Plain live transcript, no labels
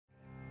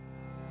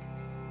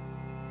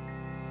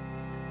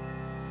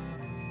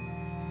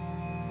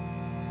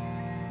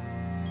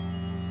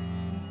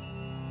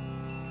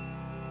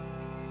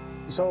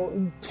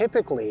So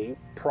typically,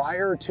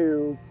 prior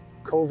to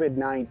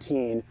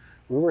COVID-19,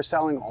 we were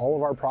selling all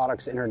of our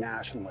products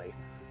internationally.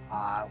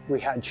 We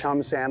had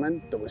chum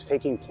salmon that was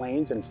taking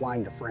planes and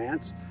flying to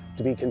France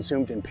to be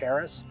consumed in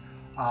Paris.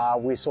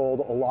 We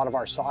sold a lot of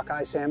our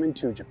sockeye salmon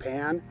to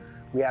Japan.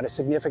 We had a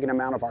significant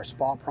amount of our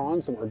spot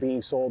prawns that were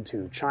being sold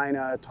to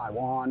China,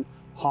 Taiwan,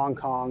 Hong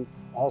Kong,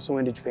 also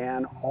into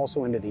Japan,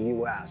 also into the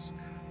US.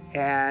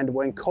 And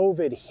when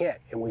COVID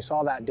hit and we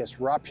saw that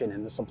disruption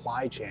in the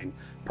supply chain,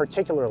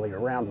 particularly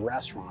around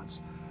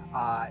restaurants,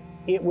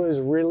 it was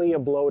really a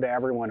blow to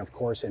everyone, of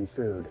course, in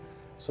food.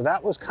 So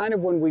that was kind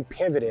of when we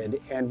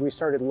pivoted and we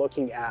started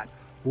looking at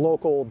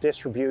local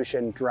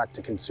distribution direct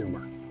to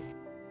consumer.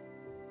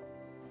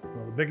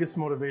 Well, the biggest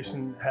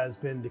motivation has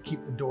been to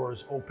keep the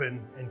doors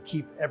open and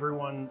keep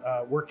everyone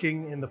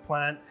working in the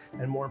plant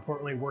and, more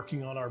importantly,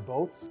 working on our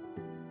boats.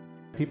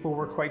 People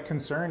were quite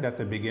concerned at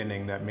the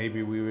beginning that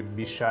maybe we would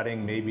be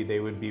shutting, maybe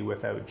they would be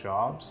without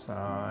jobs.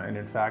 And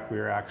in fact, we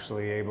were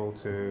actually able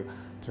to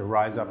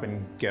rise up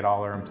and get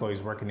all our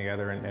employees working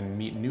together and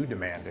meet new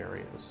demand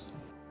areas.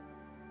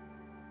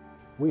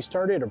 We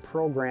started a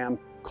program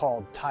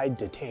called Tide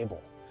to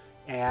Table,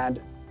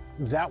 and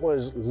that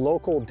was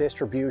local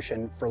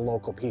distribution for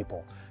local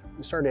people.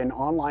 We started an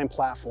online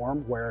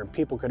platform where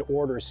people could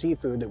order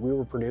seafood that we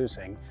were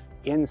producing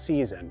in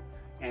season,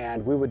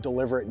 and we would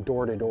deliver it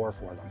door to door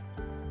for them.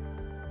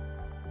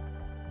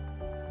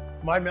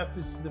 My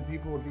message to the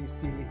people of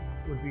BC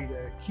would be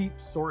to keep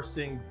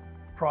sourcing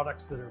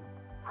products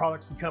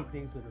and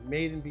companies that are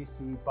made in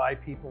BC by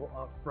people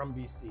from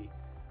BC.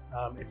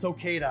 It's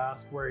okay to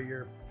ask where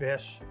your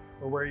fish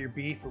or where your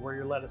beef or where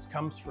your lettuce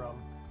comes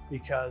from,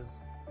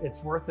 because it's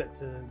worth it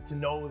to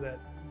know that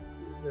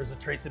there's a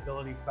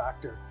traceability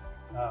factor.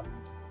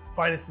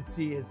 Finest at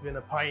Sea has been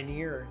a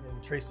pioneer in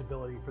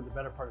traceability for the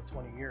better part of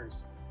 20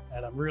 years.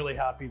 And I'm really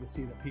happy to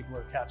see that people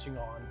are catching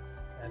on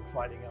and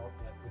finding out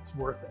that it's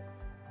worth it.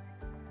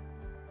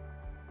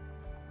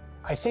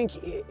 I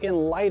think in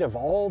light of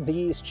all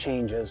these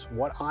changes,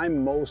 what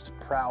I'm most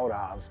proud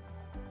of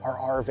are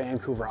our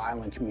Vancouver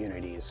Island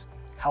communities,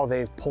 how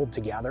they've pulled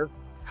together,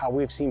 how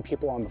we've seen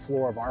people on the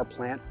floor of our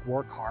plant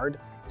work hard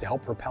to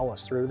help propel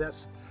us through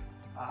this,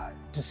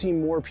 to see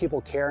more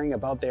people caring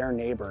about their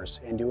neighbors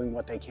and doing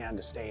what they can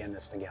to stay in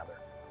this together.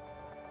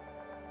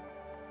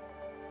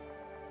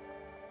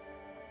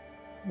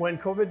 When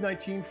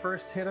COVID-19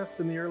 first hit us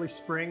in the early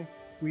spring,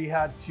 we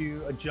had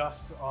to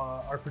adjust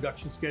our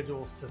production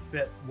schedules to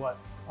fit what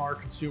our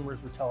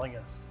consumers were telling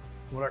us.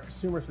 What our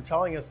consumers were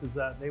telling us is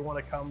that they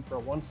want to come for a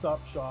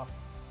one-stop shop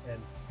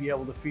and be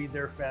able to feed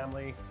their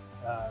family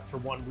for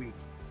 1 week.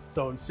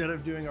 So instead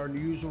of doing our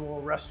usual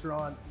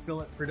restaurant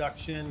fillet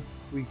production,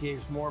 we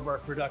gauged more of our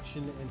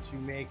production into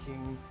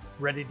making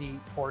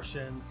ready-to-eat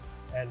portions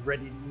and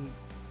ready-to-eat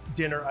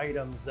dinner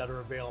items that are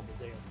available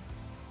daily.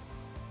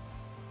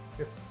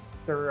 If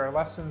there are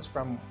lessons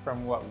from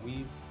what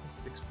we've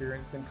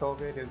experienced in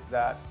COVID, is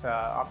that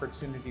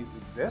opportunities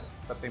exist,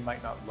 but they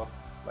might not look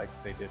like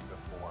they did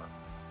before.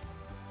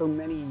 For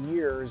many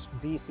years,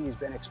 BC's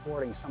been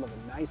exporting some of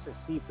the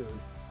nicest seafood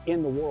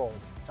in the world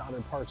to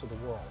other parts of the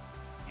world.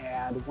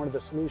 And one of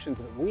the solutions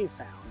that we've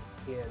found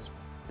is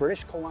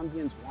British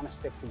Columbians want to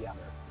stick together.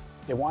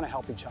 They want to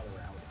help each other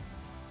out.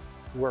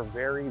 We're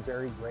very,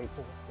 very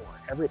grateful for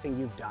everything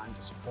you've done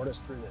to support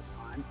us through this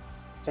time.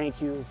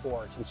 Thank you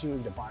for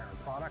continuing to buy our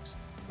products.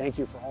 Thank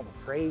you for all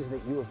the praise that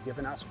you have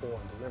given us for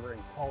delivering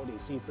quality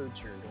seafood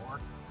to your door.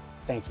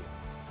 Thank you.